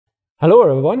Hello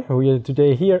everyone, we are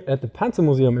today here at the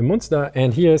Panzermuseum in Munster,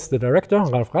 and here is the director,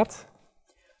 Ralf Raths.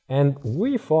 And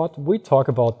we thought we'd talk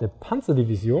about the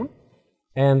Panzerdivision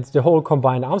and the whole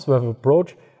combined arms warfare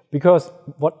approach, because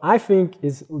what I think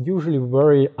is usually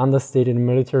very understated in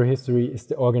military history is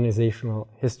the organizational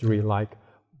history, like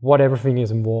what everything is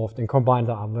involved, and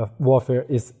combined arms warfare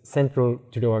is central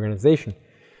to the organization.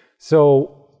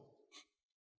 So,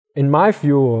 in my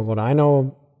view, or what I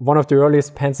know, one of the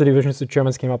earliest Panzer divisions the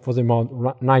Germans came up was about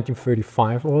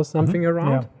 1935 or something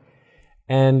around.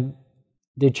 Yeah. And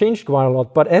they changed quite a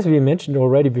lot. But as we mentioned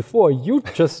already before, you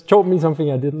just told me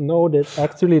something I didn't know, that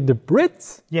actually the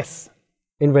Brits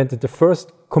invented the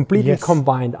first completely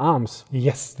combined arms.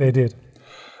 Yes, they did.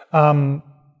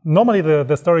 Normally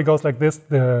the story goes like this.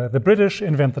 The British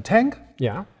invent the tank.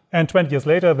 Yeah. And 20 years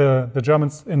later, the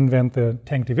Germans invent the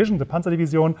tank division, the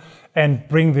Panzerdivision, and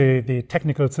bring the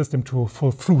technical system to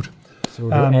full fruit. So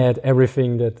they add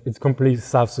everything that it's completely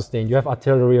self-sustained. You have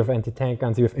artillery, you have anti-tank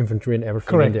guns, you have infantry and everything.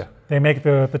 Correct. In there. They make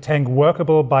the tank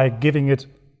workable by giving it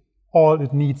all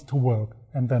it needs to work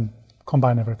and then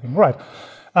combine everything. Right.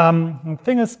 The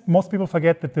thing is, most people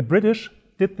forget that the British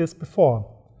did this before,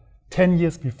 10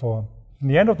 years before. In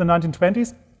the end of the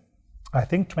 1920s, I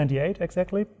think 28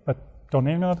 exactly, but don't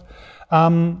name it.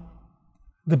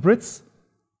 The Brits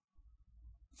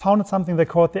founded something they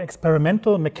called the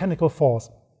experimental mechanical force.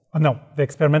 The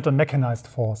experimental mechanized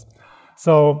force.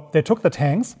 So they took the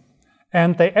tanks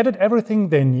and they added everything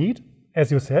they need,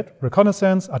 as you said,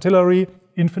 reconnaissance, artillery,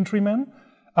 infantrymen,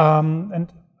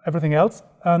 and everything else,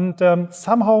 and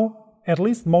somehow at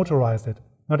least motorized it.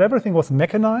 Not everything was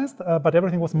mechanized, but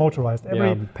everything was motorized.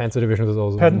 Panzerdivision was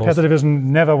also Panzerdivision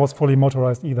never was fully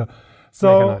motorized either.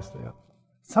 So mechanized,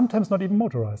 sometimes not even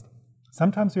motorized.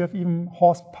 Sometimes you have even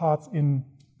horse parts in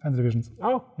Panzerdivisions.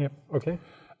 Oh, yeah, okay.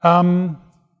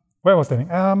 Where was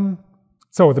that?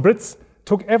 So the Brits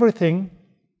took everything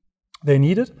they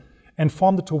needed and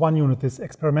formed it to one unit, this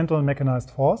experimental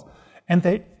mechanized force. And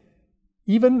they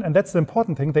even, and that's the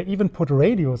important thing, they even put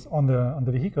radios on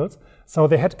the vehicles, so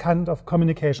they had kind of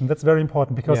communication. That's very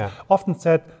important, because often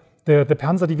said the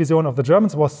Panzerdivision of the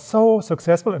Germans was so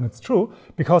successful, and it's true,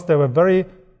 because they were very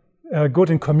good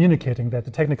in communicating that,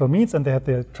 the technical means, and they had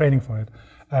the training for it.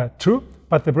 True,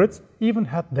 but the Brits even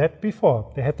had that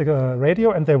before. They had the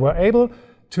radio, and they were able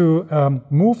to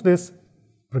move this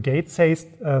brigade-sized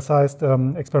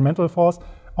experimental force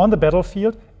on the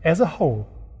battlefield as a whole.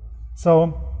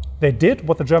 So they did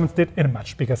what the Germans did in a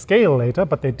much bigger scale later,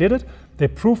 but they did it. They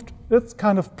proved, it's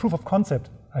kind of proof of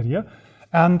concept idea.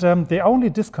 And they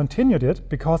only discontinued it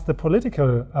because the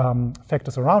political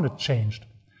factors around it changed.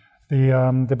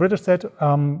 The British said,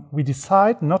 we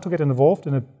decide not to get involved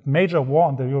in a major war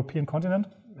on the European continent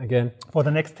again for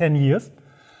the next 10 years.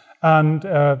 And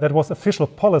that was official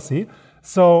policy.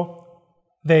 So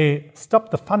they stopped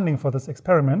the funding for this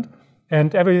experiment,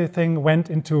 and everything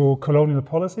went into colonial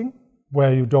policing,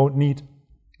 where you don't need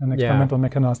an experimental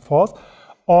mechanized force,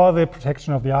 or the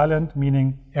protection of the island,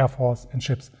 meaning air force and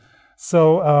ships.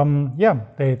 So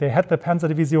they had the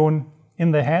Panzerdivision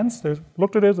in their hands. They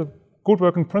looked at it as a good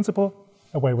working principle,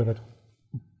 away with it.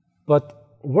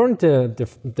 But weren't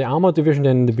the Armour division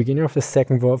in the beginning of the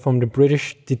Second World from the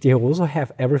British, did they also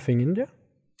have everything in there?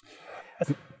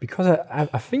 Because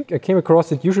I think I came across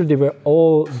that usually they were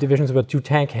all divisions were too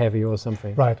tank heavy or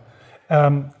something. Right.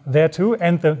 There too,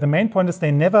 and the main point is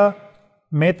they never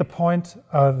made the point,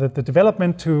 the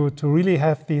development to really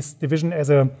have this division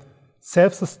as a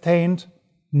self-sustained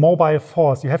mobile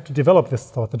force. You have to develop this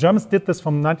thought. The Germans did this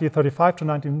from 1935 to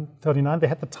 1939. They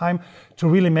had the time to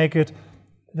really make it,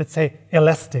 let's say,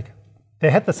 elastic.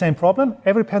 They had the same problem.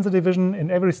 Every Panzer division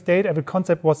in every state, every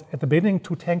concept was at the beginning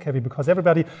too tank heavy, because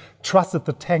everybody trusted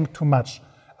the tank too much.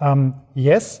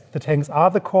 Yes, the tanks are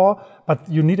the core, but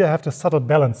you need to have the subtle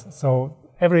balance. So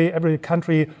every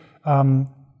country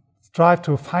strive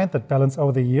to find that balance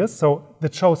over the years. So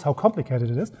that shows how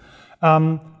complicated it is.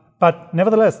 But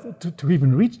nevertheless, to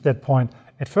even reach that point,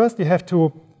 at first you have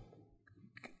to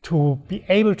be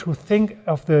able to think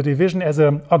of the division as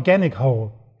an organic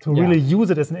whole, to really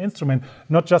use it as an instrument,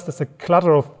 not just as a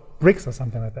clutter of bricks or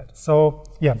something like that. So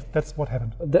yeah, that's what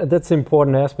happened. That's an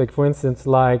important aspect. For instance,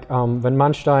 like when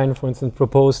Wettstein, for instance,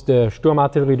 proposed the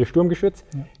Sturmartillerie, the Sturmgeschütz,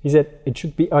 he said it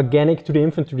should be organic to the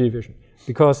infantry division,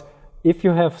 because if you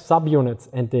have subunits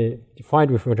and they fight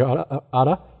with each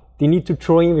other, they need to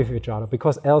train with each other,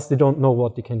 because else they don't know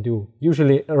what they can do.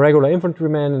 Usually a regular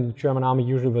infantryman in the German army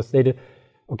usually was stated,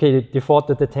 okay, they thought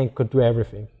that the tank could do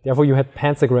everything. Therefore you had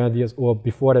Panzer Grenadiers, or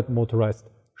before that motorized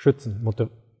Schützen,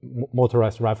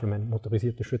 motorized riflemen,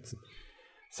 motorisierte Schützen.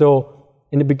 So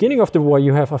in the beginning of the war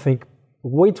you have, I think,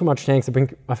 way too much tanks.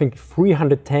 I think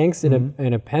 300 tanks in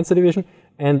a Panzer division.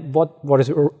 And what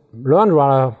is learned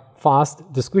rather fast,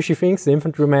 the squishy things, the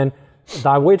infantrymen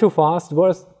die way too fast.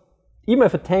 Whereas even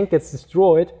if a tank gets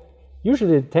destroyed,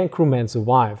 usually the tank crewmen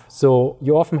survive. So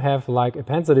you often have like a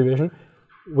Panzer division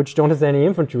which don't have any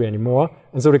infantry anymore,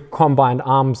 and so the combined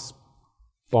arms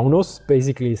bonus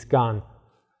basically is gone.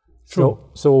 True.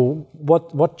 So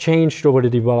what changed over the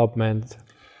development?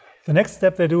 The next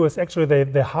step they do is actually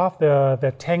they halve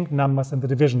their tank numbers in the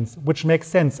divisions, which makes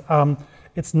sense.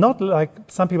 It's not like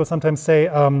some people sometimes say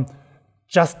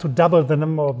just to double the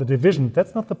number of the division.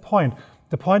 That's not the point.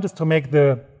 The point is to make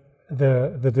the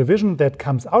division that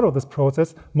comes out of this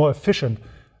process more efficient.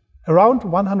 Around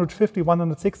 150,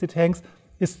 160 tanks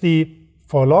is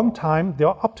for a long time, the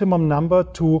optimum number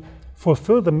to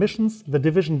fulfill the missions the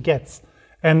division gets.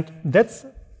 And that's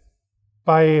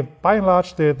by and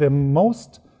large the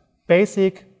most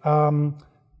basic sign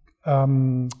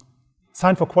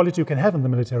for quality you can have in the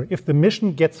military. If the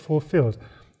mission gets fulfilled,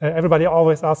 everybody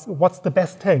always asks, what's the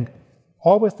best tank?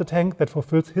 Always the tank that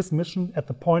fulfills his mission at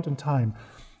the point in time.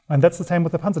 And that's the same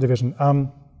with the Panzer division.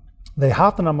 They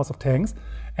halve the numbers of tanks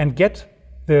and get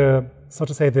the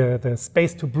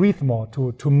space to breathe more,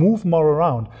 to move more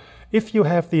around. If you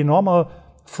have the normal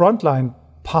frontline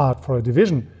part for a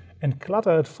division and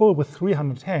clutter it full with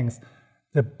 300 tanks,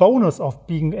 the bonus of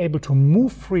being able to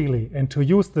move freely and to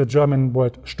use the German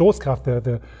word Stoßkraft,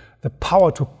 the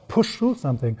power to push through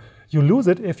something, you lose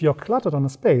it if you're cluttered on a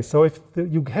space. So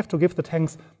you have to give the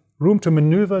tanks room to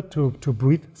maneuver, to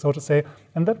breathe, so to say,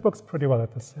 and that works pretty well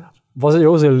at this stage. Was it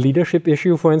also a leadership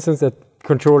issue, for instance, that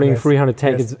controlling 300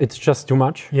 tanks, it's just too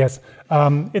much? Yes,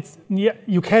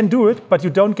 you can do it, but you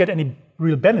don't get any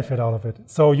real benefit out of it.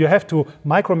 So you have to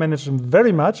micromanage them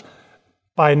very much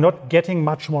by not getting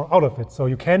much more out of it. So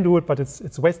you can do it, but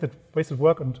it's wasted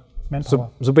work and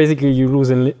manpower. So basically you lose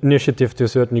initiative to a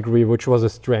certain degree, which was a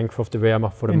strength of the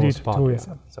Wehrmacht for the most part. Indeed, yes.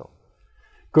 So.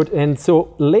 Good, and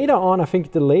so later on, I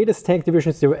think the latest tank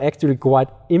divisions, they were actually quite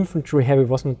infantry heavy,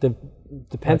 wasn't it?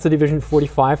 The Panzer Division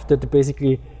 45 that they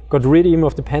basically got rid even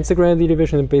of the Panzer Grenadier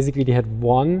Division, and basically they had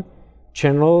one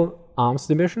general arms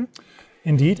division.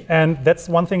 Indeed, and that's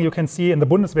one thing you can see in the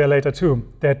Bundeswehr later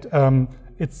too, that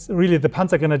it's really the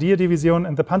Panzer Grenadier Division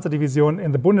and the Panzer Division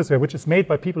in the Bundeswehr, which is made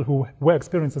by people who were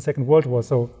experienced the Second World War,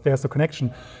 so there's a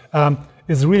connection,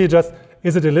 is really just,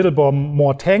 is it a little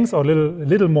more tanks or a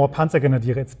little more Panzer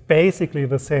Grenadier? It's basically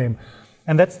the same.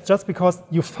 And that's just because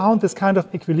you found this kind of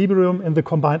equilibrium in the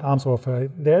combined arms warfare.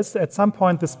 There's at some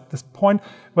point this point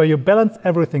where you balance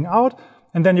everything out,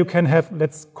 and then you can have,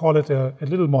 let's call it a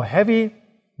little more heavy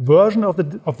version of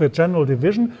the general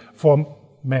division for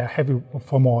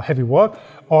more heavy work,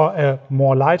 or a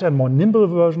more lighter and more nimble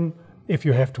version if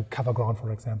you have to cover ground,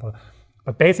 for example.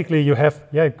 But basically you have,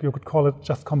 you could call it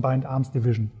just combined arms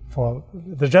division for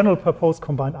the general purpose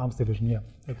combined arms division. Yeah,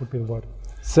 that would be the word.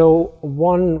 So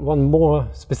one more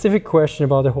specific question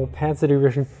about the whole Panzer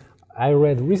division. I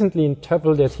read recently in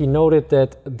Töppel that he noted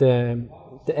that the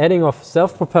adding of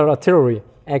self-propelled artillery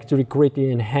actually greatly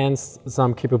enhanced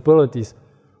some capabilities.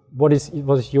 What is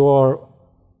your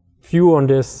view on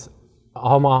this?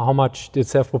 How much did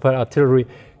self-propelled artillery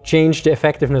change the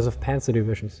effectiveness of Panzer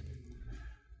divisions?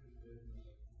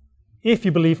 If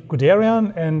you believe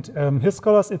Guderian and his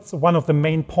scholars, it's one of the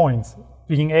main points,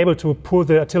 being able to pull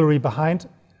the artillery behind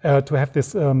to have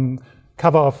this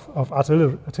cover of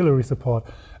artillery support.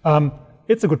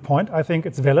 It's a good point. I think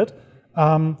it's valid.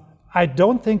 I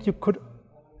don't think you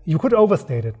could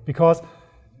overstate it, because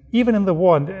even in the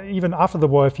war and even after the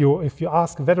war, if you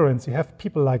ask veterans, you have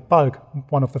people like Balck,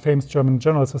 one of the famous German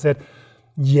generals, who said,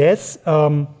 yes,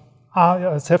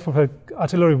 self-propelled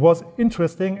artillery was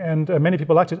interesting and many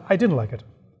people liked it. I didn't like it.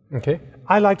 Okay.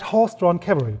 I liked horse-drawn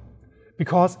cavalry,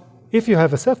 because if you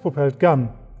have a self-propelled gun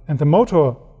and the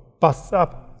motor busts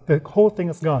up, the whole thing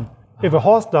is gone. If a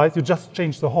horse dies, you just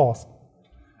change the horse.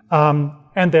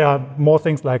 And there are more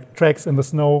things like tracks in the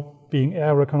snow, being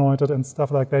air reconnoitered and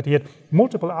stuff like that. He had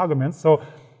multiple arguments. So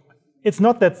it's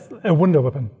not that a wonder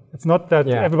weapon. It's not that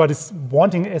everybody's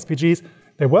wanting SPGs.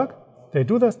 They work, they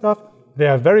do their stuff. They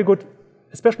are very good,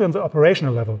 especially on the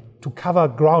operational level, to cover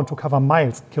ground, to cover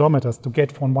miles, kilometers, to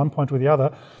get from one point to the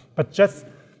other. But just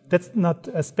that's not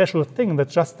a special thing.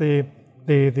 That's just the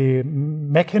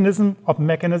mechanism of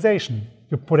mechanization.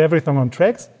 You put everything on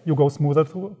tracks, you go smoother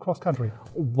through cross country.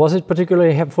 Was it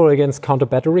particularly helpful against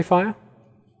counter-battery fire?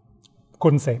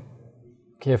 Couldn't say.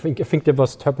 Okay, I think that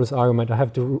was Töppel's argument. I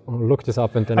have to look this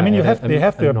up and then. I mean, they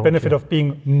have the benefit of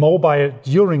being mobile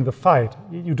during the fight.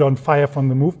 You don't fire from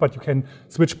the move, but you can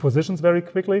switch positions very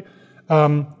quickly.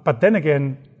 But then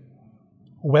again,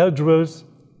 well-drilled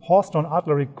horse-drawn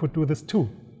artillery could do this too.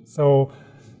 So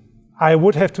I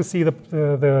would have to see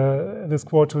this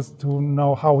quote to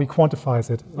know how he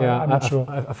quantifies it. Yeah, I'm not sure.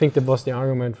 I think that was the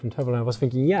argument from Töppel. I was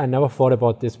thinking, yeah, I never thought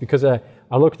about this because I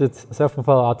looked at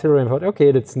self-propelled artillery and thought,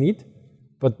 okay, that's neat.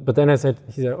 But then he said,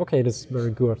 okay, that's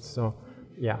very good. So,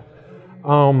 yeah.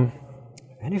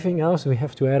 Anything else we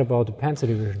have to add about the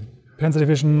Panzerdivision?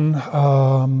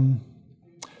 Panzerdivision,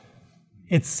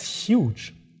 it's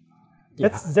huge. Yeah.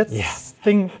 That's the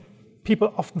thing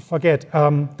people often forget.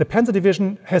 The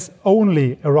Panzerdivision has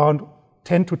only around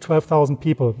 10 to 12,000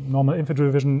 people. Normal infantry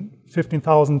division,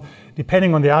 15,000.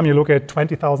 Depending on the army, you look at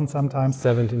 20,000 sometimes.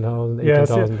 17,000,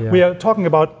 18,000. Yes, we are talking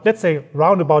about, let's say,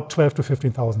 round about 12 to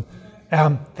 15,000.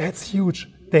 That's huge.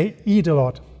 They eat a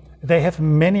lot. They have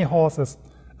many horses.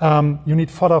 You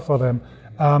need fodder for them.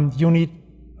 You need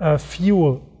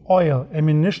fuel, oil,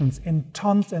 ammunitions in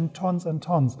tons and tons and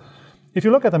tons. If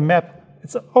you look at the map,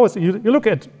 it's always,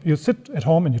 you sit at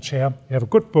home in your chair, you have a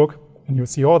good book, and you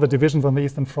see all the divisions on the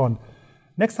Eastern Front.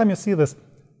 Next time you see this,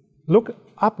 look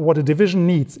up what a division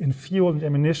needs in fuel and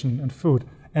ammunition and food,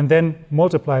 and then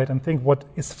multiply it and think what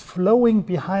is flowing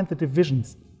behind the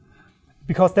divisions.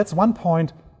 Because that's one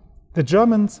point. The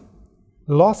Germans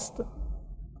lost,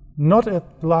 not at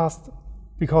last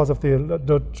because of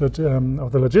the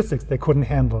logistics they couldn't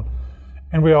handle.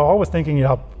 And we are always thinking,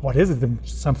 yeah, what is it?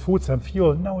 Some food, some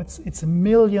fuel. No, it's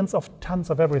millions of tons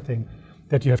of everything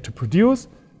that you have to produce,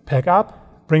 pack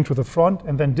up, bring to the front,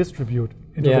 and then distribute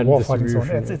into the warfighting zone.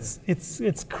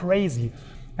 It's crazy.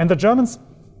 And the Germans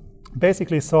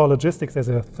basically saw logistics as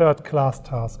a third-class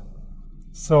task.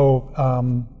 So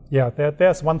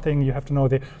there's one thing you have to know.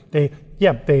 They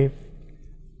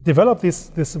developed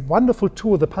this wonderful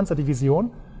tool, the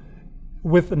Panzerdivision,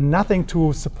 with nothing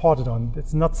to support it on.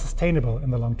 It's not sustainable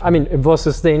in the long term. I mean, it was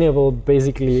sustainable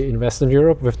basically in Western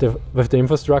Europe with the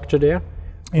infrastructure there.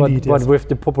 Indeed, but with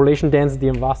the population density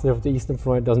and vastness of the Eastern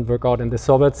Front, it doesn't work out. And the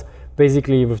Soviets,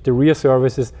 basically with the rear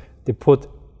services, they put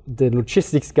the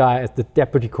logistics guy as the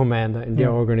deputy commander in their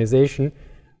organization,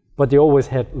 but they always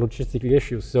had logistical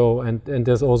issues. So, and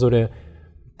there's also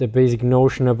the basic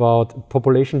notion about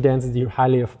population density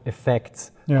highly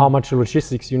affects how much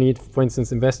logistics you need. For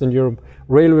instance, in Western Europe,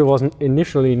 railway was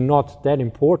initially not that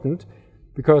important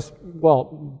because,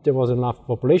 well, there was enough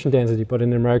population density, but in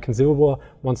the American Civil War,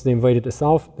 once they invaded the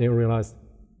South, they realized,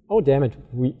 oh, damn it,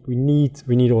 we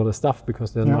need all the stuff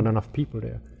because there's not enough people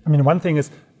there. I mean, one thing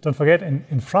is, don't forget,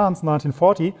 in France,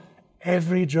 1940,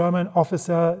 every German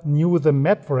officer knew the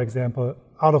map, for example,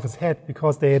 out of his head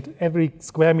because they had every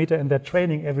square meter in their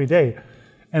training every day.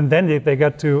 And then they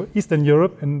got to Eastern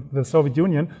Europe and the Soviet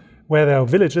Union, where there are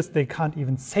villages, they can't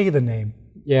even say the name.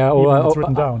 Yeah, it's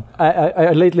written down.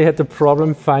 I lately had the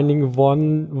problem finding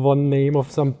one name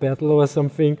of some battle or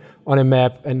something on a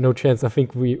map, and no chance. I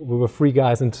think we were 3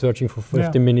 guys and searching for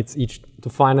 50 minutes each to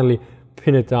finally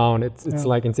pin it down. It's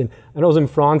like insane. And also in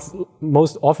France,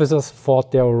 most officers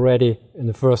fought there already in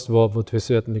the First World War to a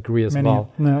certain degree as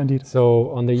well. Yeah, indeed.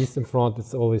 So on the Eastern Front,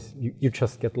 it's always, you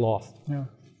just get lost. Yeah,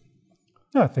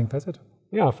 I think that's it.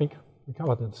 Yeah, I think we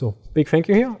covered it. So big thank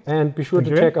you here, and be sure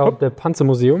to check out the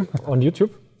Panzermuseum on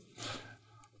YouTube.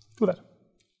 Do that.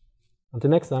 Until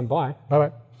next time, bye.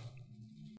 Bye-bye.